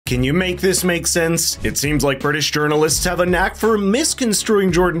Can you make this make sense? It seems like British journalists have a knack for misconstruing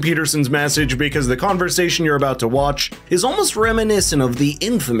Jordan Peterson's message because the conversation you're about to watch is almost reminiscent of the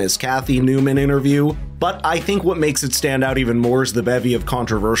infamous Cathy Newman interview. But I think what makes it stand out even more is the bevy of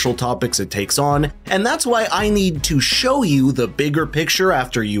controversial topics it takes on, and that's why I need to show you the bigger picture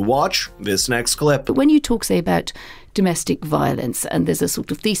after you watch this next clip. But when you talk, say, about domestic violence, and there's a sort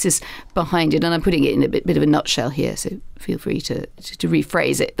of thesis behind it, and I'm putting it in a bit of a nutshell here, so feel free to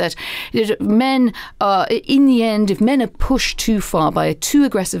rephrase it, that men are, in the end, if men are pushed too far by too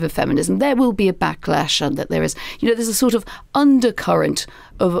aggressive a feminism, there will be a backlash, and that there is, there's a sort of undercurrent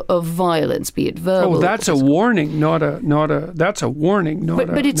of violence, be it verbal. Oh, that's a warning, not a commentary on the utility of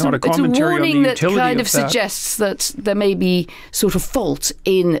that. But it's a warning that kind of suggests that there may be sort of fault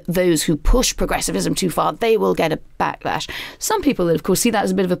in those who push progressivism too far. They will get a backlash. Some people, of course, see that as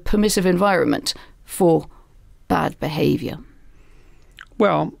a bit of a permissive environment for bad behaviour.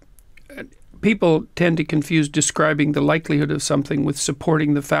 Well, people tend to confuse describing the likelihood of something with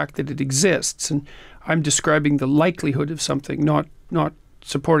supporting the fact that it exists. And I'm describing the likelihood of something, not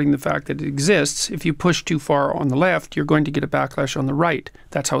supporting the fact that it exists. If you push too far on the left, you're going to get a backlash on the right.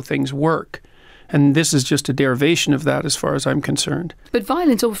 That's how things work. And this is just a derivation of that as far as I'm concerned. But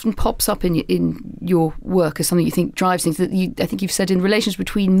violence often pops up in your work as something you think drives things. That I think you've said in relations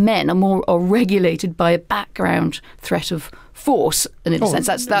between men are regulated by a background threat of force. And in a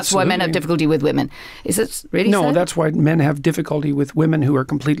sense, that's why men have difficulty with women. Is it really so? No, that's why men have difficulty with women who are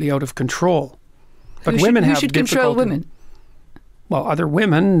completely out of control. But who should control women? Well, other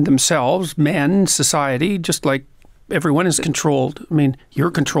women themselves, men, society, just like everyone is controlled. I mean,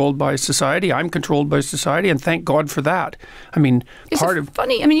 you're controlled by society, I'm controlled by society, and thank God for that. I mean,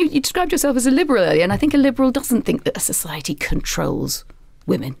 funny. I mean, you described yourself as a liberal earlier, and I think a liberal doesn't think that a society controls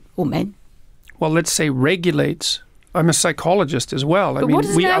women or men. Well, let's say regulates. I'm a psychologist as well. But what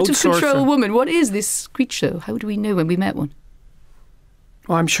is an out of control woman? What is this creature? How do we know when we met one?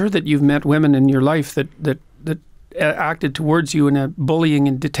 Well, I'm sure that you've met women in your life that acted towards you in a bullying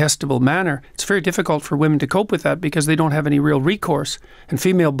and detestable manner. It's very difficult for women to cope with that because they don't have any real recourse. And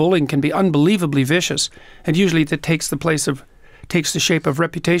female bullying can be unbelievably vicious. And usually it takes the shape of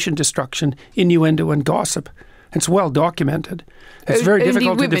reputation destruction, innuendo and gossip. It's well documented. It's very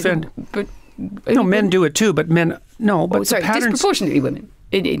difficult to defend. No, men do it too, but men, no. But disproportionately women,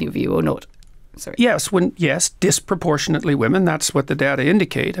 in your view, or not? Sorry. Yes, disproportionately women. That's what the data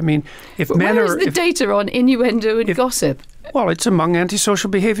indicate. I mean, where is the data on innuendo and gossip? Well, it's among antisocial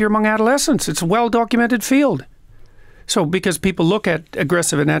behavior among adolescents. It's a well-documented field. So, because people look at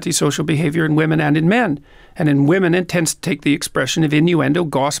aggressive and antisocial behavior in women and in men. And in women, it tends to take the expression of innuendo,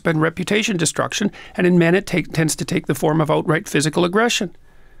 gossip, and reputation destruction. And in men, it tends to take the form of outright physical aggression.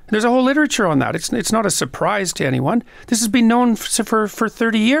 There's a whole literature on that. It's not a surprise to anyone. This has been known for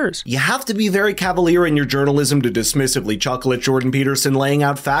 30 years. You have to be very cavalier in your journalism to dismissively chuckle at Jordan Peterson laying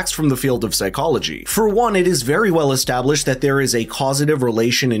out facts from the field of psychology. For one, it is very well established that there is a causative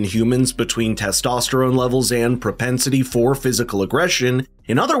relation in humans between testosterone levels and propensity for physical aggression.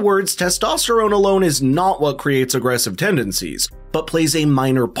 In other words, testosterone alone is not what creates aggressive tendencies, but plays a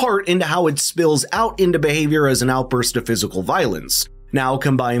minor part into how it spills out into behavior as an outburst of physical violence. Now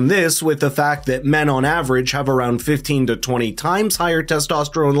combine this with the fact that men on average have around 15 to 20 times higher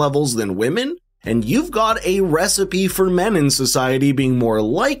testosterone levels than women, and you've got a recipe for men in society being more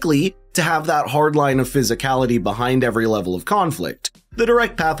likely to have that hard line of physicality behind every level of conflict. The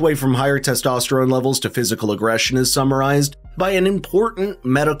direct pathway from higher testosterone levels to physical aggression is summarized by an important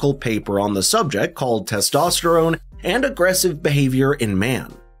medical paper on the subject called Testosterone and Aggressive Behavior in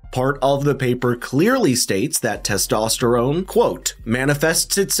Man. Part of the paper clearly states that testosterone, quote,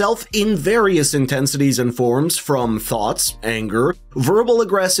 manifests itself in various intensities and forms from thoughts, anger, verbal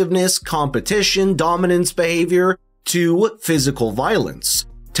aggressiveness, competition, dominance behavior, to physical violence.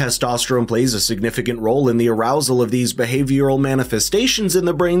 Testosterone plays a significant role in the arousal of these behavioral manifestations in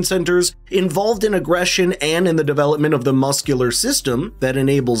the brain centers involved in aggression and in the development of the muscular system that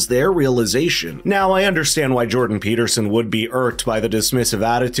enables their realization. Now, I understand why Jordan Peterson would be irked by the dismissive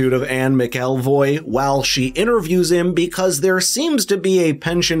attitude of Anne McElvoy while she interviews him, because there seems to be a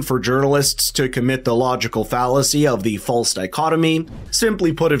penchant for journalists to commit the logical fallacy of the false dichotomy.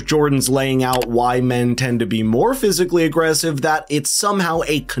 Simply put, if Jordan's laying out why men tend to be more physically aggressive, that it's somehow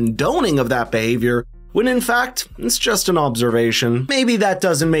a condoning of that behavior, when in fact, it's just an observation. Maybe that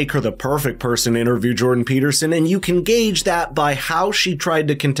doesn't make her the perfect person to interview Jordan Peterson, and you can gauge that by how she tried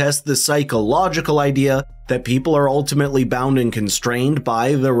to contest the psychological idea that people are ultimately bound and constrained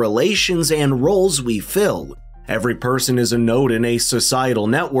by the relations and roles we fill. Every person is a node in a societal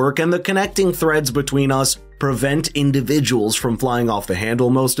network, and the connecting threads between us prevent individuals from flying off the handle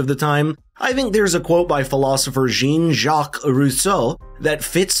most of the time. I think there's a quote by philosopher Jean-Jacques Rousseau that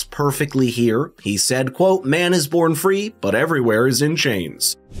fits perfectly here. He said, quote, "Man is born free, but everywhere is in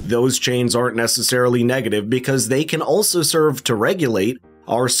chains." Those chains aren't necessarily negative because they can also serve to regulate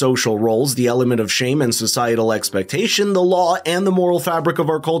our social roles. The element of shame and societal expectation, the law, and the moral fabric of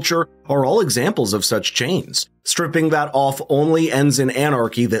our culture are all examples of such chains. Stripping that off only ends in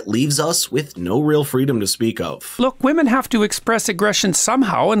anarchy that leaves us with no real freedom to speak of. Look, women have to express aggression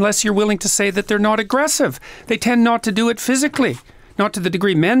somehow unless you're willing to say that they're not aggressive. They tend not to do it physically, not to the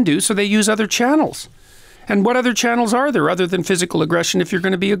degree men do, so they use other channels. And what other channels are there other than physical aggression if you're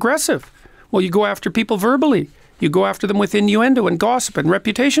going to be aggressive? Well, you go after people verbally. You go after them with innuendo and gossip and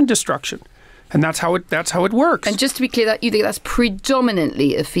reputation destruction. And that's how it works. And just to be clear, that you think that's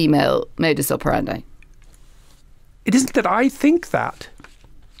predominantly a female modus operandi? It isn't that I think that.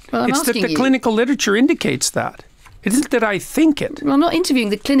 Well, it's that the clinical literature indicates that. It isn't that I think it. Well, I'm not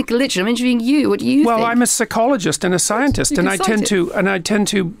interviewing the clinical literature. I'm interviewing you. What do you think? Well, I'm a psychologist and a scientist, and I tend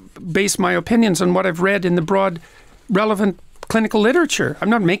to base my opinions on what I've read in the broad, relevant clinical literature. I'm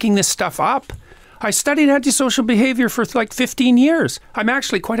not making this stuff up. I studied antisocial behavior for like 15 years. I'm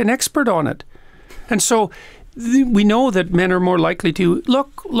actually quite an expert on it. And so we know that men are more likely to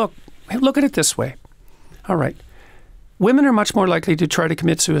look at it this way. All right. Women are much more likely to try to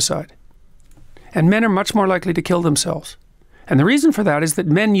commit suicide. And men are much more likely to kill themselves. And the reason for that is that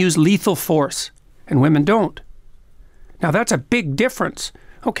men use lethal force and women don't. Now that's a big difference.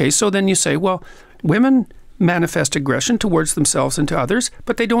 Okay, so then you say, well, women manifest aggression towards themselves and to others,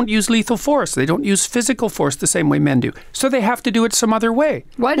 but they don't use lethal force. They don't use physical force the same way men do. So they have to do it some other way.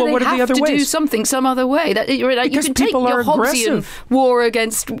 Why do they have to do something some other way? Because you can take your Hobbesian war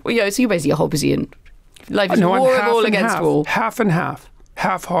against, so you're basically a Hobbesian. Life is war of all against all. Half and half.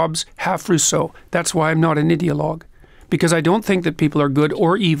 Half Hobbes, half Rousseau. That's why I'm not an ideologue. Because I don't think that people are good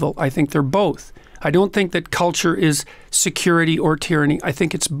or evil. I think they're both. I don't think that culture is security or tyranny. I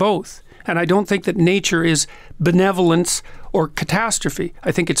think it's both. And I don't think that nature is benevolence or catastrophe.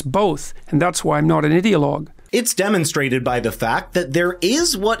 I think it's both. And that's why I'm not an ideologue. It's demonstrated by the fact that there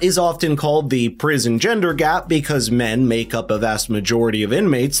is what is often called the prison gender gap because men make up a vast majority of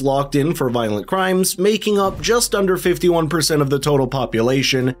inmates locked in for violent crimes, making up just under 51% of the total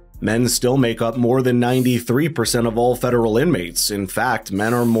population. Men still make up more than 93% of all federal inmates. In fact,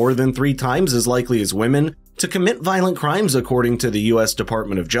 men are more than 3 times as likely as women to commit violent crimes according to the US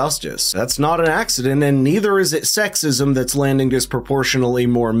Department of Justice. That's not an accident, and neither is it sexism that's landing disproportionately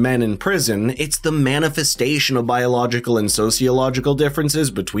more men in prison. It's the manifestation of biological and sociological differences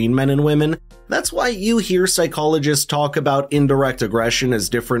between men and women. That's why you hear psychologists talk about indirect aggression as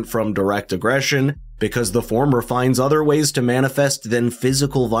different from direct aggression, because the former finds other ways to manifest than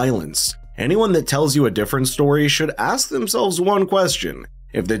physical violence. Anyone that tells you a different story should ask themselves one question.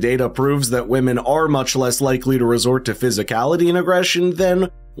 If the data proves that women are much less likely to resort to physicality and aggression, then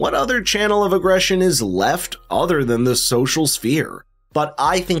what other channel of aggression is left other than the social sphere? But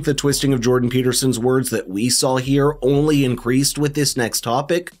I think the twisting of Jordan Peterson's words that we saw here only increased with this next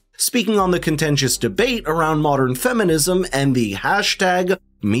topic, speaking on the contentious debate around modern feminism and the hashtag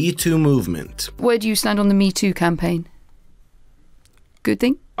 #MeToo movement. Where do you stand on the Me Too campaign? Good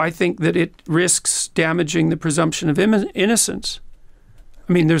thing? I think that it risks damaging the presumption of innocence.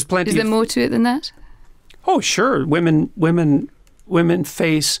 I mean, there's plenty. Is there more to it than that? Oh, sure. Women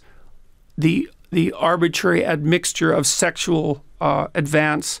face the arbitrary admixture of sexual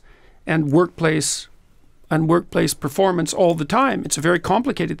advance and workplace performance all the time. It's a very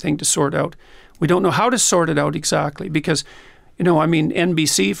complicated thing to sort out. We don't know how to sort it out exactly because,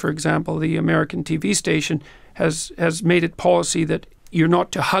 NBC, for example, the American TV station, has made it policy that you're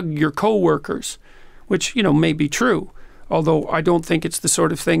not to hug your coworkers, which, may be true. Although I don't think it's the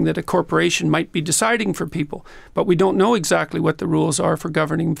sort of thing that a corporation might be deciding for people. But we don't know exactly what the rules are for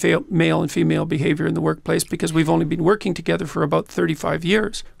governing male and female behavior in the workplace because we've only been working together for about 35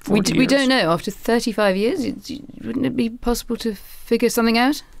 years, 40 years. We don't know. After 35 years, wouldn't it be possible to figure something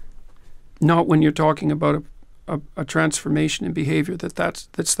out? Not when you're talking about a transformation in behavior that's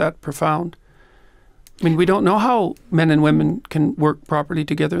that profound. I mean, we don't know how men and women can work properly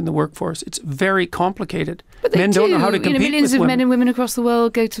together in the workforce. It's very complicated. But men don't know how to compete with women. Millions of men and women across the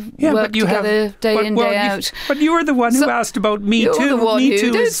world go to work together day in, day out. But you were the one who asked about Me Too. You're the one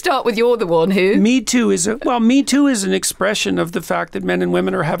who. Don't start with you're the one who. Me Too is an expression of the fact that men and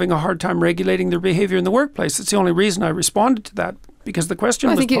women are having a hard time regulating their behavior in the workplace. That's the only reason I responded to that. Because the question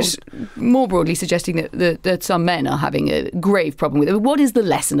was posed. I think it's more broadly suggesting that some men are having a grave problem with it. What is the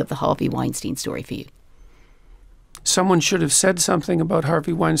lesson of the Harvey Weinstein story for you? someone should have said something about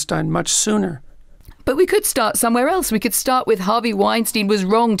Harvey Weinstein much sooner. But we could start somewhere else. We could start with Harvey Weinstein was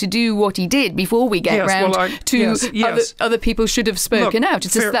wrong to do what he did before we get other people should have spoken out.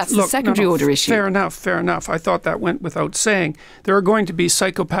 It's that's a secondary order issue. Fair enough. I thought that went without saying. There are going to be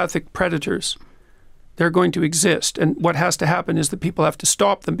psychopathic predators. They're going to exist. And what has to happen is that people have to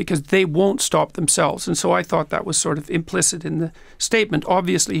stop them because they won't stop themselves. And so I thought that was sort of implicit in the statement.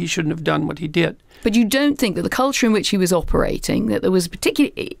 Obviously, he shouldn't have done what he did. But you don't think that the culture in which he was operating, that there was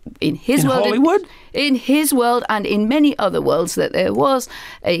particularly in his world, Hollywood? In his world and in many other worlds, that there was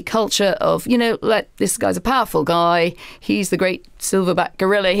a culture of, this guy's a powerful guy, he's the great silverback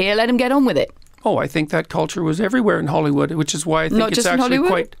gorilla here, let him get on with it. Oh, I think that culture was everywhere in Hollywood, which is why I think it's actually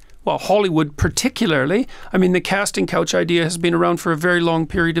quite... Well, Hollywood particularly. I mean, the casting couch idea has been around for a very long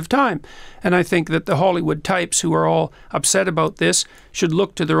period of time. And I think that the Hollywood types who are all upset about this should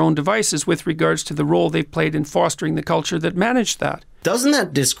look to their own devices with regards to the role they've played in fostering the culture that managed that. Doesn't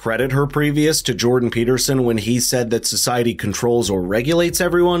that discredit her previous to Jordan Peterson when he said that society controls or regulates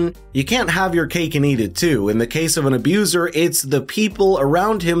everyone? You can't have your cake and eat it too. In the case of an abuser, it's the people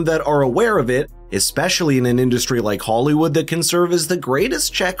around him that are aware of it, especially in an industry like Hollywood that can serve as the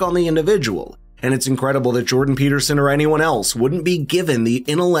greatest check on the individual. And it's incredible that Jordan Peterson or anyone else wouldn't be given the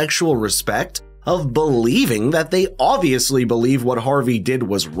intellectual respect of believing that they obviously believe what Harvey did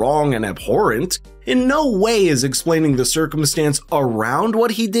was wrong and abhorrent. In no way is explaining the circumstance around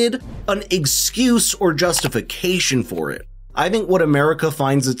what he did an excuse or justification for it. I think what America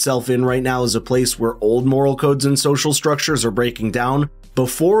finds itself in right now is a place where old moral codes and social structures are breaking down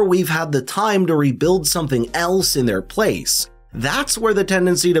before we've had the time to rebuild something else in their place. That's where the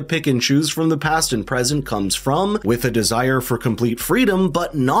tendency to pick and choose from the past and present comes from, with a desire for complete freedom,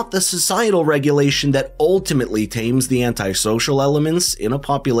 but not the societal regulation that ultimately tames the antisocial elements in a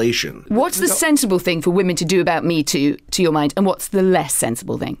population. What's the sensible thing for women to do about Me Too, to your mind, and what's the less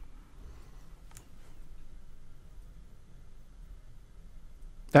sensible thing?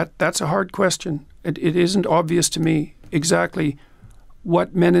 That's a hard question. It isn't obvious to me exactly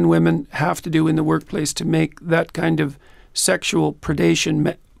what men and women have to do in the workplace to make that kind of sexual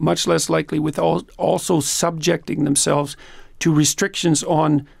predation much less likely, with also subjecting themselves to restrictions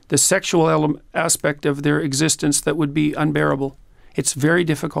on the sexual aspect of their existence that would be unbearable. It's very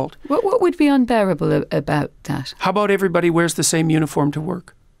difficult. What would be unbearable about that? How about everybody wears the same uniform to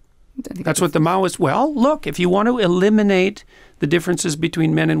work? That's what the Maoists... Well, look, if you want to eliminate the differences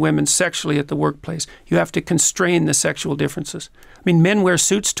between men and women sexually at the workplace, you have to constrain the sexual differences. I mean, men wear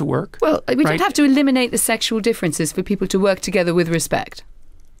suits to work. Well, we don't have to eliminate the sexual differences for people to work together with respect.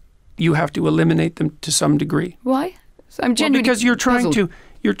 You have to eliminate them to some degree. Why? I'm genuinely because you're trying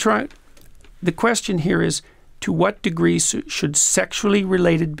puzzled. The question here is, to what degree should sexually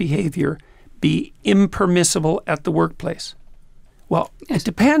related behavior be impermissible at the workplace? Well, It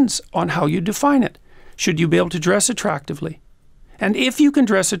depends on how you define it. Should you be able to dress attractively? And if you can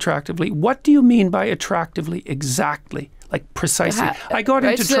dress attractively, what do you mean by attractively exactly? Like precisely. I got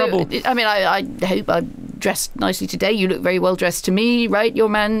into trouble. I mean, I hope I dressed nicely today. You look very well dressed to me, right? You're a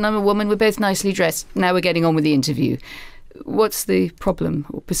man, I'm a woman. We're both nicely dressed. Now we're getting on with the interview. What's the problem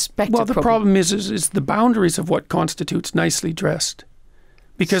or perspective? Well, the problem is the boundaries of what constitutes nicely dressed.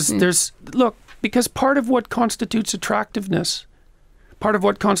 Because because part of what constitutes attractiveness, part of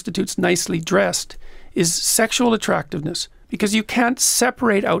what constitutes nicely dressed is sexual attractiveness. Because you can't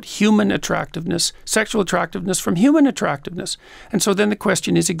separate out human attractiveness, sexual attractiveness from human attractiveness. And so then the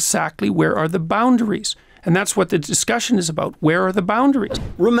question is exactly where are the boundaries? And that's what the discussion is about. Where are the boundaries?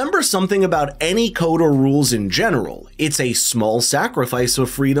 Remember something about any code or rules in general. It's a small sacrifice of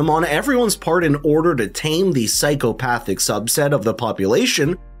freedom on everyone's part in order to tame the psychopathic subset of the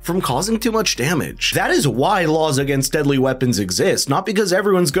population from causing too much damage. That is why laws against deadly weapons exist, not because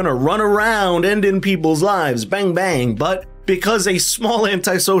everyone's gonna run around ending people's lives, bang bang, but because a small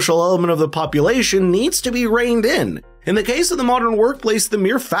antisocial element of the population needs to be reined in. In the case of the modern workplace, the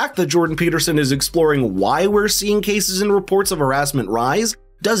mere fact that Jordan Peterson is exploring why we're seeing cases and reports of harassment rise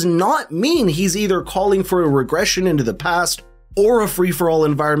does not mean he's either calling for a regression into the past or a free-for-all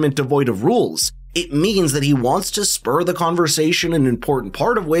environment devoid of rules. It means that he wants to spur the conversation, an important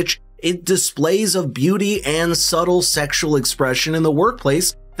part of which is displays of beauty and subtle sexual expression in the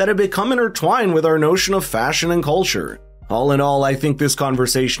workplace that have become intertwined with our notion of fashion and culture. All in all, I think this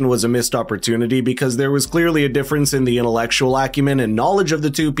conversation was a missed opportunity because there was clearly a difference in the intellectual acumen and knowledge of the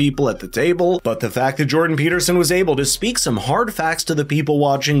two people at the table, but the fact that Jordan Peterson was able to speak some hard facts to the people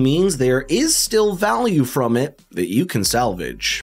watching means there is still value from it that you can salvage.